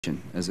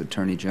as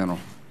Attorney General,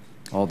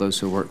 all those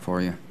who work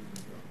for you.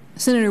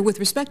 Senator, with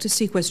respect to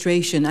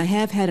sequestration, I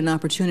have had an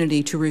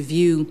opportunity to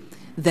review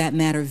that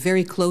matter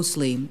very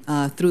closely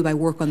through my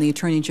work on the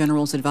Attorney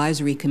General's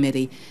Advisory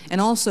Committee,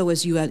 and also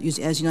as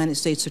United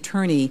States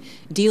Attorney,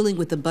 dealing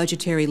with the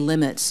budgetary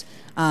limits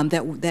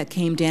that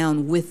came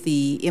down with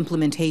the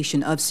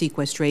implementation of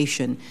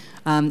sequestration.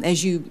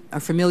 As you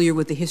are familiar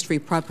with the history,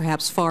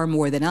 perhaps far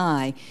more than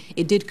I,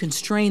 it did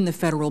constrain the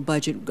federal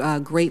budget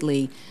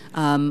greatly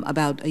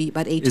about 18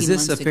 months ago. Is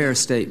this a fair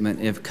statement?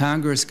 If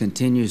Congress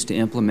continues to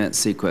implement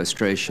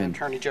sequestration,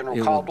 Attorney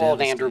General Caldwell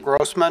and Andrew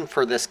Grossman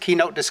for this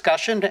keynote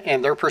discussion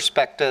and their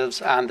perspectives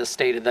on the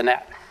state of the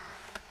net.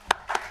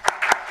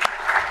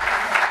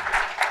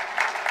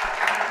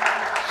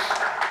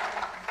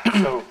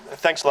 So,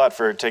 thanks a lot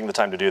for taking the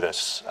time to do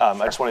this.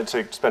 I just wanted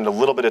to spend a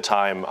little bit of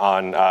time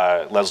on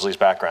Leslie's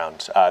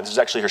background. This is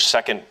actually her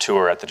second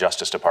tour at the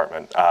Justice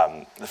Department.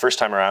 The first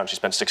time around, she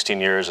spent 16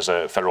 years as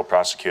a federal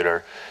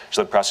prosecutor. She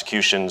led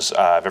prosecutions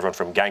of everyone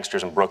from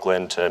gangsters in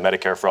Brooklyn to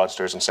Medicare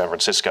fraudsters in San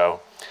Francisco.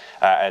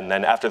 And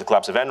then after the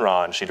collapse of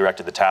Enron, she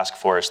directed the task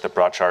force that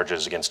brought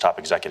charges against top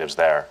executives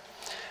there.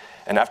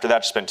 And after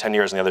that, she spent 10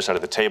 years on the other side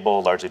of the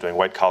table, largely doing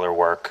white-collar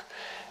work.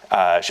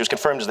 She was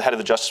confirmed as the head of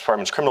the Justice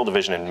Department's criminal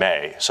division in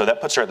May, so that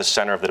puts her at the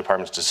center of the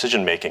department's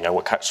decision-making on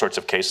what sorts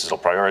of cases it'll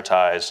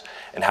prioritize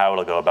and how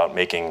it'll go about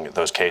making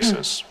those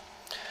cases.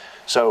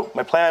 So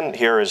my plan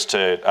here is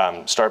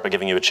to start by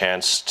giving you a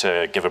chance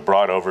to give a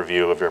broad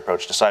overview of your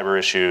approach to cyber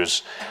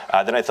issues.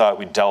 Then I thought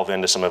we'd delve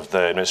into some of the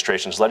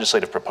administration's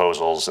legislative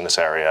proposals in this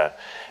area,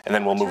 and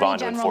then we'll move on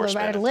to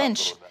enforcement. Loretta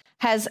Lynch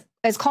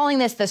is calling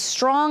this the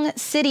Strong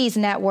Cities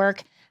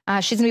Network.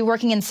 She's going to be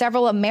working in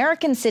several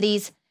American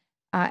cities,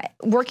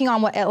 working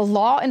on a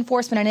law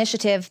enforcement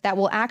initiative that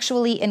will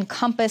actually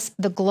encompass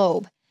the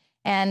globe.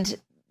 And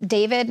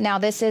David, now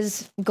this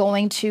is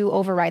going to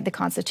override the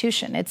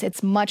Constitution.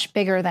 It's much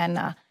bigger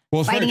than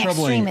fighting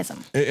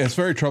extremism. It's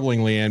very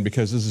troubling, Leanne,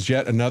 because this is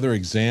yet another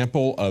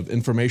example of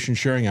information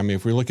sharing. I mean,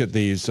 if we look at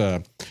these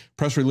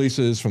press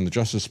releases from the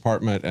Justice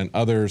Department and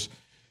others,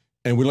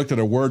 and we looked at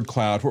a word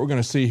cloud, what we're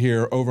going to see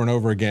here over and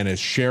over again is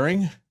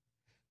sharing,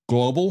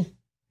 global,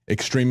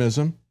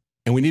 extremism.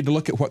 And we need to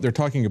look at what they're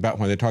talking about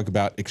when they talk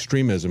about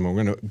extremism.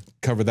 We're going to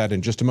cover that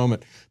in just a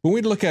moment. But we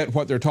need to look at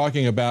what they're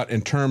talking about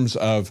in terms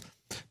of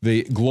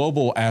the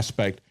global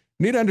aspect.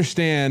 We need to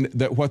understand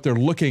that what they're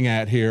looking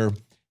at here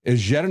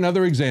is yet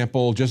another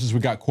example, just as we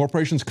got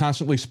corporations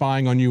constantly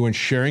spying on you and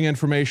sharing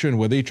information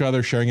with each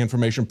other, sharing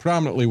information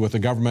predominantly with the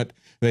government.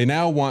 They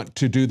now want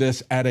to do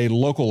this at a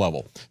local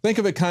level. Think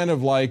of it kind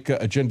of like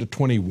Agenda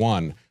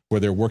 21, where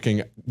they're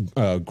working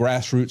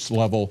grassroots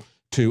level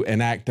to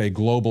enact a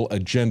global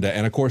agenda.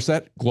 And of course,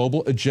 that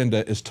global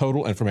agenda is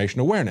total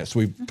information awareness.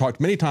 We've talked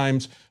many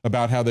times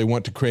about how they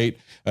want to create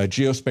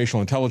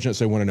geospatial intelligence.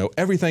 They want to know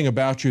everything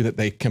about you that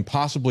they can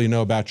possibly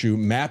know about you,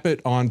 map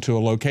it onto a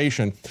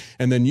location,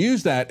 and then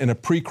use that in a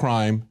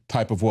pre-crime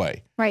type of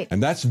way. Right.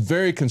 And that's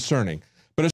very concerning.